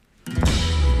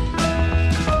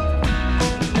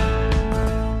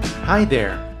Hi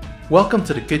there! Welcome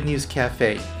to the Good News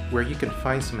Cafe, where you can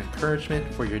find some encouragement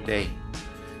for your day.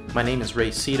 My name is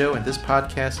Ray Cito, and this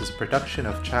podcast is a production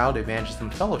of Child Evangelism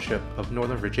Fellowship of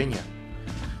Northern Virginia.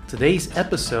 Today's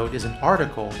episode is an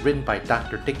article written by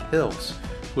Dr. Dick Hills,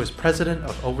 who was president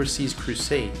of Overseas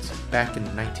Crusades back in the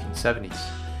 1970s.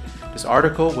 This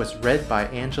article was read by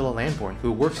Angela Lamborn,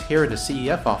 who works here in the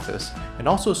CEF office and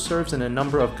also serves in a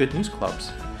number of Good News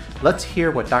Clubs. Let's hear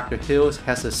what Dr. Hills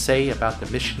has to say about the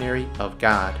missionary of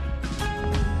God.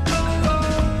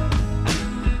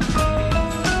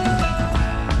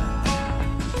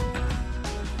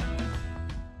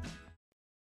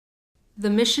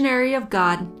 The Missionary of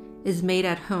God is Made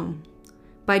at Home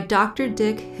by Dr.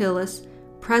 Dick Hillis,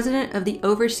 President of the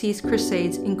Overseas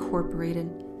Crusades, Incorporated.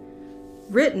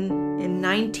 Written in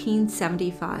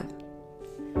 1975.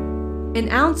 An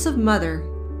ounce of mother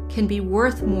can be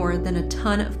worth more than a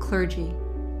ton of clergy.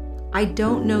 I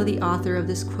don't know the author of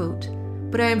this quote,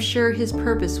 but I am sure his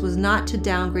purpose was not to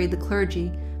downgrade the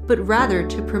clergy, but rather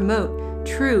to promote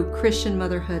true Christian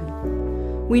motherhood.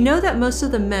 We know that most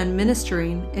of the men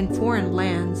ministering in foreign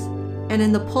lands and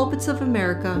in the pulpits of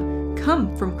America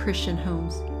come from Christian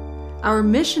homes. Our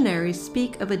missionaries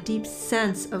speak of a deep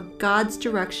sense of God's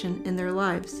direction in their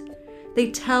lives.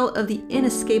 They tell of the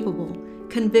inescapable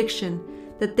conviction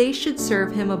that they should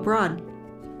serve Him abroad.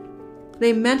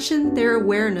 They mention their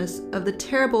awareness of the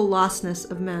terrible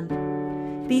lostness of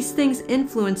men. These things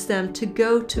influence them to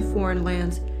go to foreign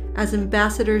lands as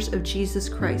ambassadors of Jesus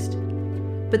Christ.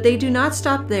 But they do not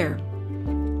stop there.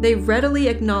 They readily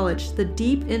acknowledge the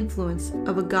deep influence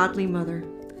of a godly mother.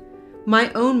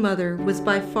 My own mother was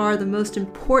by far the most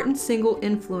important single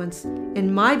influence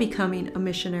in my becoming a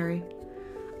missionary.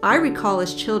 I recall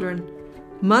as children,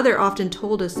 Mother often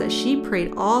told us that she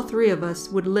prayed all three of us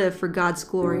would live for God's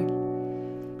glory.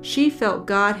 She felt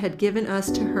God had given us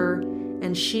to her,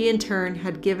 and she in turn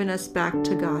had given us back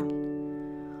to God.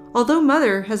 Although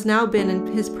Mother has now been in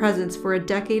His presence for a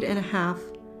decade and a half,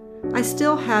 I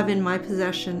still have in my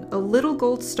possession a little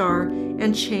gold star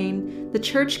and chain the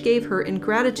church gave her in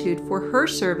gratitude for her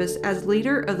service as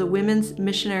leader of the Women's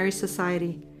Missionary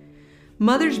Society.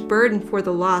 Mother's burden for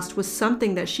the lost was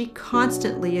something that she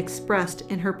constantly expressed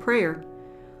in her prayer.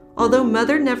 Although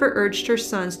Mother never urged her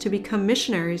sons to become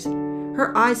missionaries,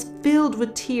 her eyes filled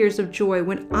with tears of joy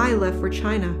when I left for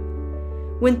China.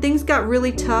 When things got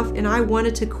really tough and I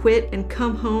wanted to quit and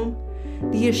come home,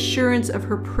 the assurance of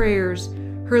her prayers,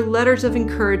 her letters of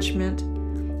encouragement,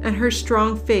 and her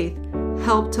strong faith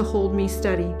helped to hold me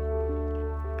steady.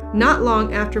 Not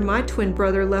long after my twin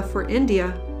brother left for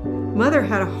India, Mother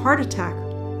had a heart attack.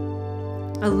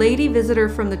 A lady visitor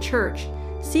from the church,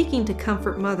 seeking to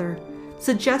comfort Mother,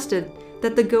 suggested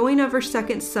that the going of her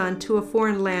second son to a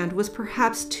foreign land was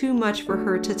perhaps too much for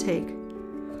her to take.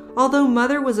 Although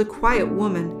Mother was a quiet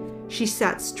woman, she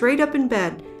sat straight up in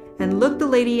bed and looked the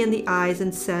lady in the eyes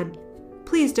and said,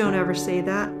 "Please don't ever say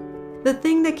that. The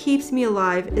thing that keeps me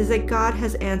alive is that God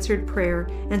has answered prayer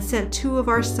and sent two of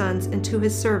our sons into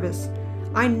His service.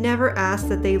 I never asked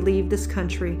that they leave this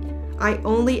country. I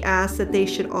only asked that they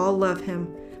should all love Him.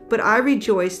 But I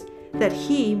rejoiced that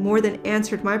He more than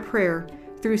answered my prayer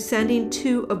through sending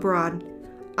two abroad.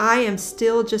 I am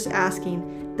still just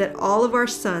asking that all of our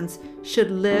sons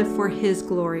should live for His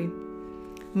glory."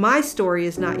 My story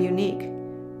is not unique.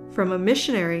 From a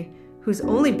missionary whose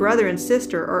only brother and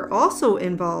sister are also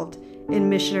involved in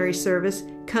missionary service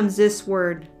comes this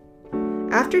word.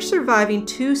 After surviving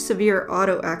 2 severe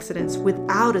auto accidents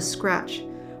without a scratch,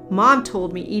 Mom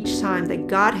told me each time that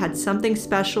God had something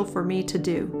special for me to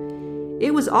do.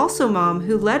 It was also Mom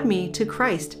who led me to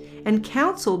Christ and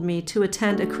counseled me to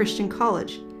attend a Christian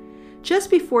college. Just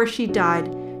before she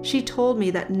died, she told me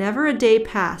that never a day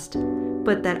passed,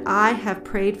 but that I have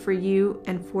prayed for you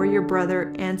and for your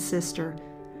brother and sister.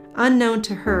 Unknown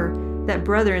to her, that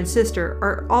brother and sister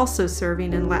are also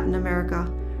serving in Latin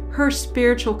America. Her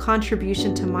spiritual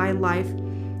contribution to my life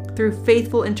through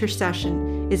faithful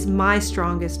intercession is my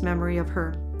strongest memory of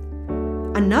her.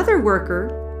 Another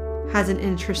worker has an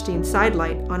interesting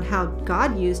sidelight on how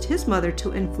God used his mother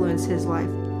to influence his life.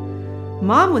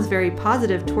 Mom was very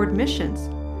positive toward missions,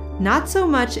 not so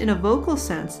much in a vocal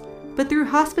sense, but through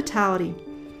hospitality.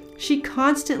 She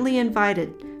constantly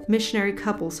invited missionary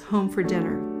couples home for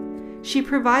dinner. She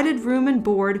provided room and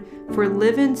board for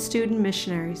live-in student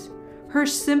missionaries. Her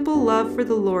simple love for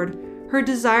the Lord, her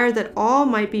desire that all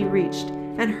might be reached,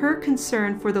 and her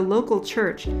concern for the local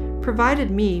church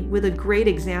provided me with a great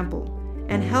example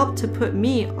and helped to put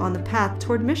me on the path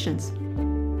toward missions.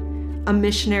 A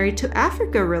missionary to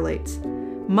Africa relates,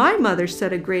 "My mother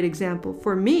set a great example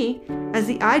for me as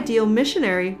the ideal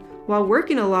missionary while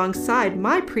working alongside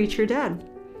my preacher dad.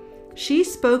 She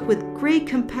spoke with great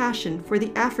compassion for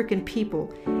the African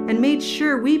people and made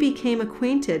sure we became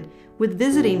acquainted with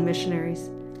visiting missionaries.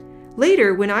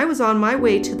 Later, when I was on my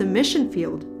way to the mission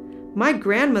field, my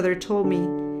grandmother told me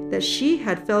that she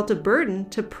had felt a burden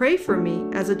to pray for me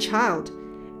as a child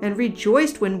and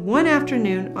rejoiced when one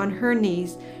afternoon on her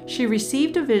knees she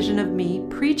received a vision of me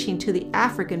preaching to the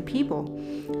African people.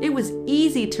 It was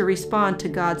easy to respond to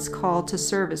God's call to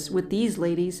service with these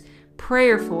ladies'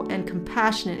 prayerful and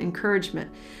compassionate encouragement.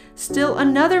 Still,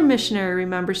 another missionary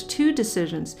remembers two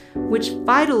decisions which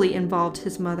vitally involved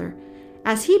his mother.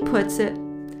 As he puts it,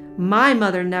 "My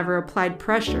mother never applied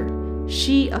pressure.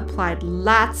 She applied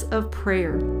lots of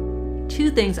prayer." Two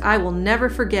things I will never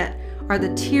forget are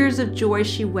the tears of joy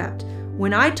she wept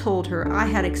when I told her I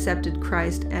had accepted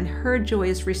Christ, and her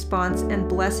joyous response and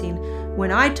blessing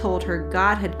when I told her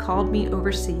God had called me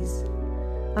overseas.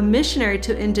 A missionary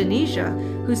to Indonesia,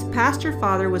 whose pastor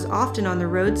father was often on the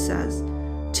road, says,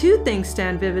 "Two things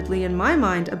stand vividly in my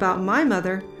mind about my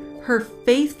mother: her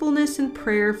faithfulness in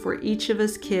prayer for each of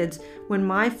us kids when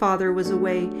my father was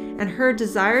away, and her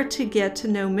desire to get to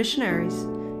know missionaries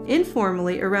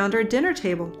informally around our dinner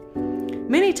table.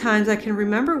 Many times I can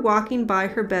remember walking by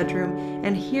her bedroom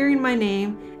and hearing my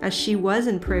name as she was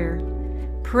in prayer.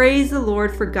 Praise the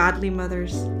Lord for godly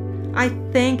mothers. I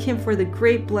thank Him for the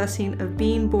great blessing of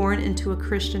being born into a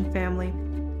Christian family."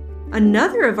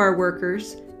 Another of our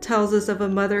workers tells us of a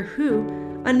mother who,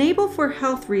 unable for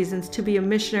health reasons to be a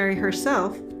missionary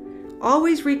herself,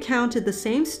 always recounted the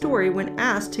same story when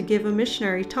asked to give a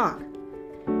missionary talk.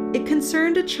 It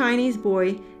concerned a Chinese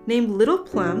boy named Little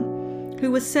Plum,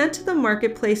 who was sent to the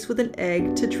marketplace with an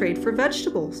egg to trade for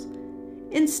vegetables.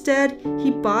 Instead,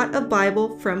 he bought a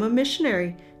Bible from a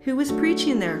missionary who was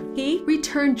preaching there. He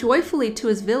returned joyfully to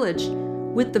his village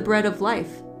with the bread of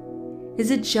life.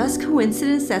 Is it just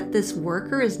coincidence that this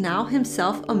worker is now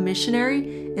himself a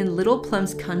missionary in Little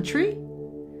Plum's country?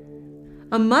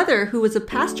 A mother who was a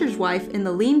pastor's wife in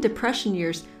the lean depression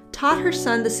years taught her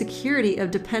son the security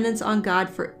of dependence on God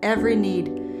for every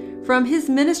need. From his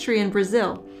ministry in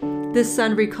Brazil, this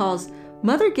son recalls,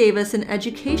 "Mother gave us an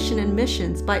education in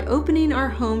missions by opening our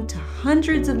home to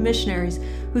hundreds of missionaries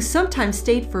who sometimes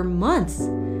stayed for months.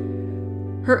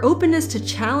 Her openness to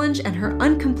challenge and her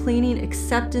uncomplaining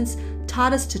acceptance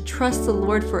taught us to trust the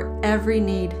Lord for every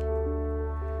need."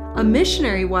 A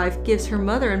missionary wife gives her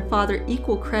mother and father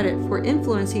equal credit for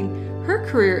influencing her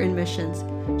career in missions.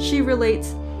 She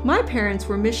relates, "My parents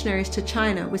were missionaries to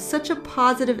China with such a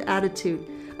positive attitude,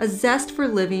 a zest for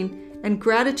living, and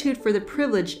gratitude for the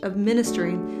privilege of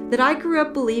ministering that I grew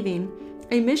up believing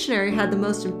a missionary had the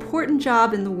most important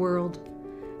job in the world.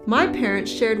 My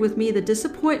parents shared with me the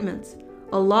disappointments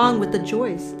along with the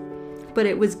joys, but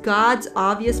it was God's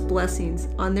obvious blessings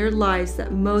on their lives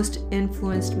that most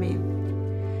influenced me."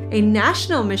 A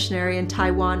national missionary in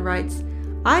Taiwan writes,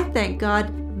 "I thank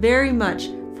God very much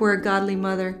for a godly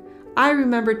mother. I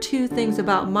remember two things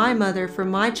about my mother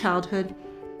from my childhood.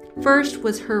 First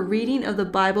was her reading of the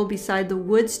Bible beside the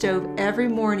wood stove every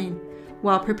morning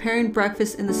while preparing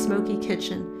breakfast in the smoky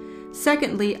kitchen.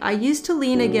 Secondly, I used to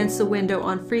lean against the window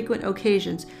on frequent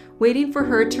occasions, waiting for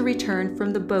her to return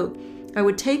from the boat. I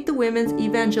would take the women's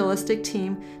evangelistic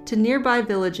team to nearby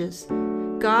villages.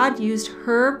 God used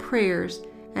her prayers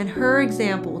and her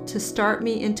example to start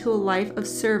me into a life of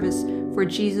service for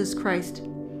Jesus Christ."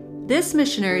 This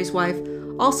missionary's wife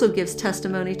also gives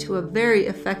testimony to a very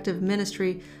effective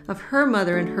ministry of her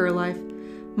mother in her life.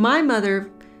 "My mother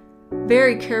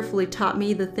very carefully taught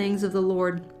me the things of the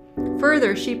Lord.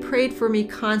 Further, she prayed for me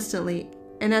constantly,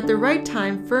 and at the right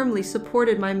time firmly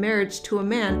supported my marriage to a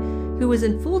man who was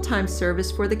in full-time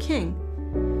service for the King.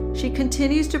 She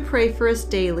continues to pray for us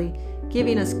daily,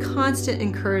 giving us constant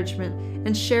encouragement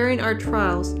and sharing our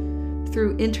trials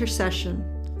through intercession.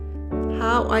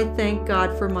 How I thank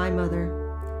God for my mother.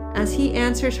 As He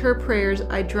answers her prayers,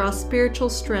 I draw spiritual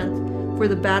strength for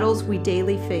the battles we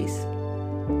daily face."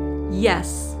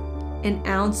 Yes, an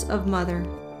ounce of mother,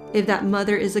 if that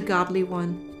mother is a godly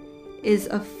one, is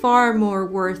of far more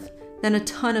worth than a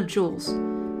ton of jewels.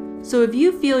 So if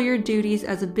you feel your duties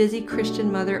as a busy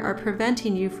Christian mother are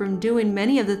preventing you from doing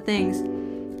many of the things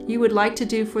you would like to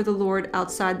do for the Lord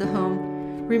outside the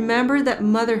home, remember that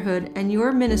motherhood and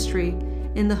your ministry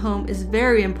in the home is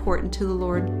very important to the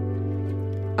Lord.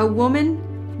 A woman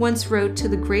once wrote to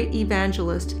the great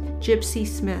evangelist Gypsy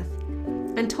Smith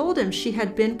and told him she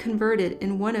had been converted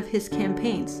in one of his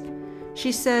campaigns.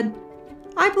 She said,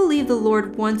 "I believe the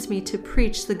Lord wants me to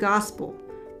preach the gospel,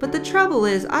 but the trouble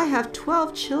is I have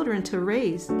 12 children to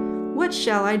raise. What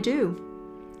shall I do?"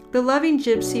 The loving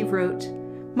Gypsy wrote,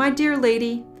 "My dear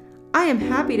lady, I am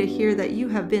happy to hear that you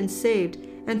have been saved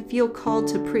and feel called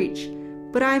to preach,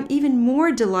 but I am even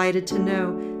more delighted to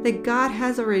know that God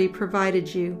has already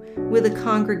provided you with a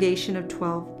congregation of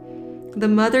 12. The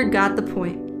mother got the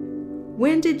point.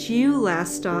 When did you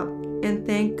last stop and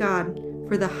thank God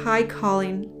for the high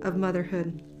calling of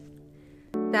motherhood?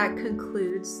 That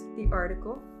concludes the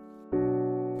article.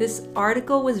 This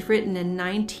article was written in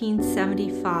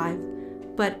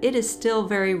 1975, but it is still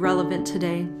very relevant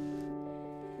today.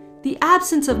 The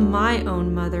absence of my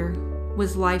own mother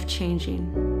was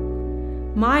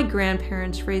life-changing. My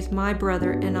grandparents raised my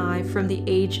brother and I from the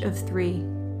age of 3.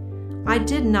 I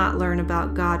did not learn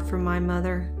about God from my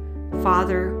mother,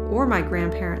 father, or my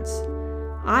grandparents.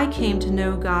 I came to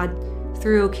know God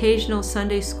through occasional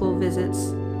Sunday school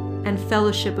visits and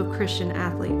Fellowship of Christian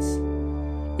Athletes.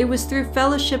 It was through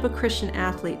Fellowship of Christian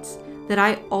Athletes that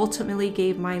I ultimately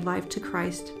gave my life to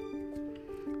Christ.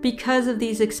 Because of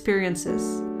these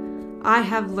experiences, I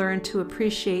have learned to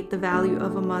appreciate the value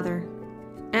of a mother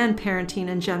and parenting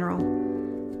in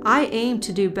general. I aim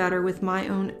to do better with my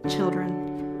own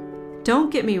children. Don't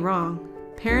get me wrong,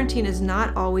 parenting is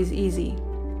not always easy,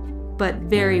 but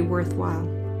very worthwhile.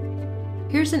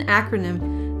 Here's an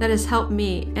acronym that has helped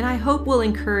me and I hope will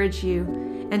encourage you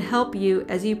and help you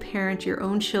as you parent your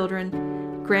own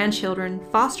children, grandchildren,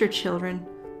 foster children,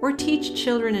 or teach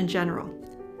children in general.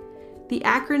 The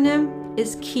acronym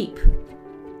is KEEP.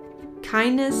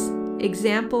 Kindness,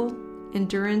 example,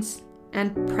 endurance,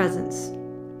 and presence.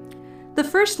 The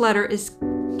first letter is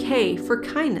K for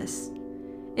kindness.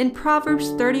 In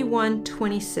Proverbs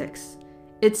 31:26,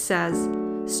 it says,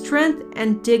 "Strength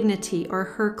and dignity are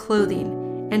her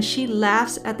clothing, and she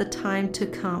laughs at the time to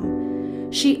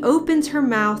come. She opens her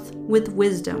mouth with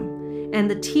wisdom, and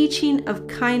the teaching of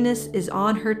kindness is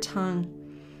on her tongue."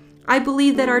 I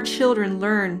believe that our children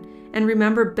learn and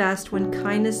remember best when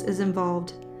kindness is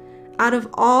involved. Out of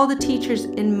all the teachers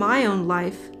in my own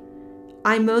life,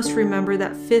 I most remember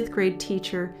that 5th grade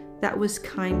teacher that was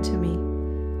kind to me.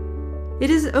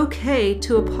 It is okay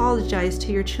to apologize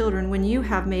to your children when you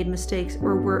have made mistakes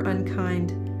or were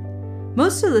unkind.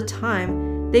 Most of the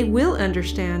time, they will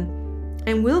understand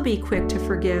and will be quick to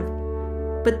forgive,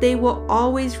 but they will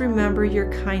always remember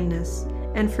your kindness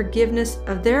and forgiveness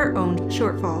of their own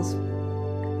shortfalls.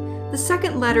 The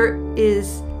second letter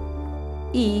is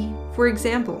E for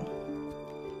example.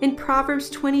 In Proverbs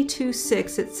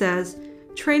 22:6 it says,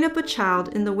 "Train up a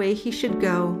child in the way he should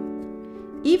go.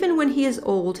 Even when he is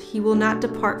old, he will not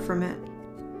depart from it."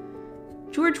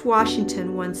 George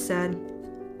Washington once said,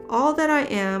 "All that I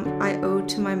am, I owe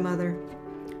to my mother."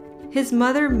 His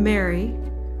mother, Mary,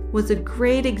 was a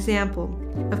great example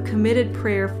of committed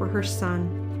prayer for her son.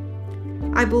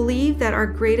 I believe that our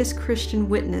greatest Christian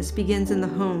witness begins in the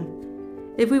home.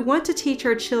 If we want to teach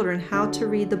our children how to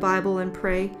read the Bible and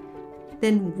pray,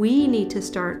 then we need to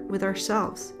start with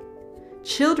ourselves.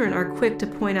 Children are quick to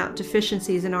point out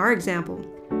deficiencies in our example.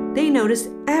 They notice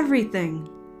everything.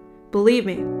 Believe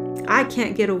me, I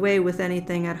can't get away with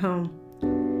anything at home.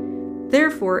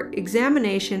 Therefore,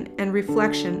 examination and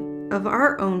reflection of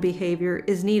our own behavior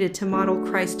is needed to model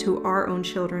Christ to our own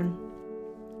children.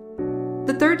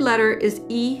 The third letter is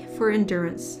E for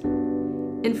endurance.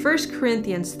 In 1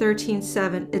 Corinthians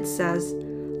 13:7 it says,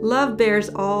 "Love bears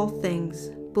all things,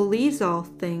 believes all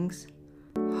things,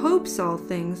 hopes all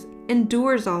things,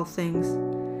 endures all things."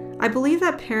 I believe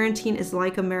that parenting is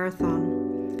like a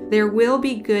marathon. There will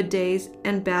be good days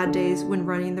and bad days when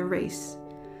running the race.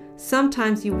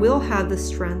 Sometimes you will have the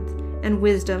strength and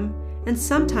wisdom, and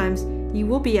sometimes you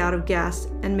will be out of gas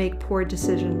and make poor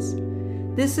decisions.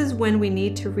 This is when we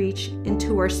need to reach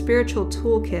into our spiritual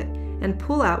toolkit and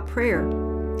pull out prayer.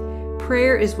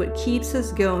 Prayer is what keeps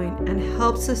us going and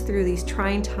helps us through these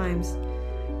trying times.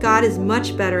 God is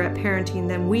much better at parenting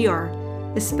than we are,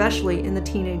 especially in the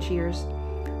teenage years.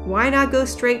 Why not go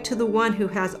straight to the one who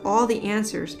has all the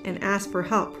answers and ask for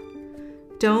help?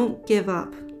 Don't give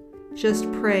up.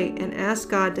 Just pray and ask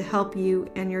God to help you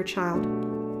and your child.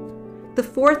 The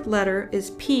fourth letter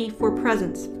is P for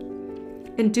presence.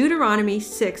 In Deuteronomy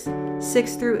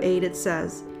 6:6-8 it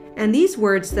says, "And these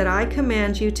words that I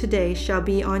command you today shall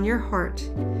be on your heart.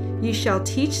 You shall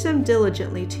teach them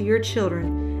diligently to your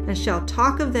children, and shall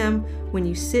talk of them when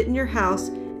you sit in your house,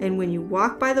 and when you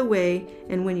walk by the way,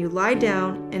 and when you lie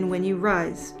down, and when you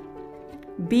rise."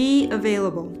 Be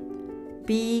available.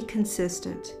 Be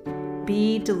consistent.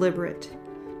 Be deliberate.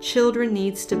 Children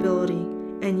need stability,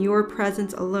 and your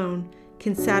presence alone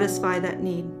can satisfy that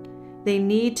need. They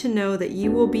need to know that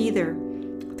you will be there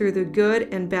through the good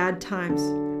and bad times.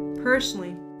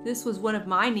 Personally, this was one of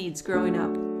my needs growing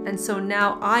up. and so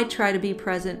now I try to be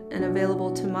present and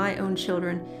available to my own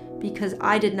children because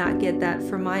I did not get that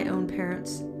from my own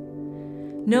parents.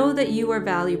 Know that you are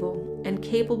valuable and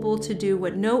capable to do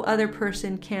what no other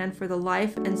person can for the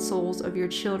life and souls of your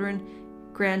children,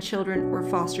 grandchildren, or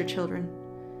foster children.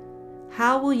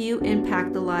 How will you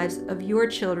impact the lives of your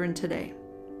children today?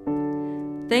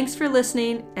 Thanks for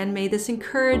listening, and may this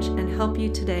encourage and help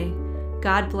you today.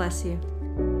 God bless you.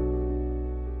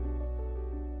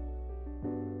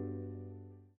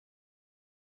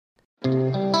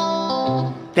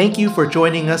 Thank you for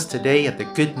joining us today at the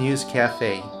Good News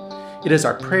Cafe. It is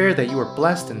our prayer that you are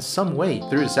blessed in some way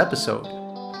through this episode.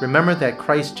 Remember that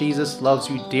Christ Jesus loves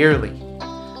you dearly.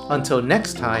 Until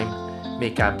next time,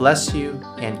 may God bless you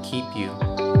and keep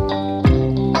you.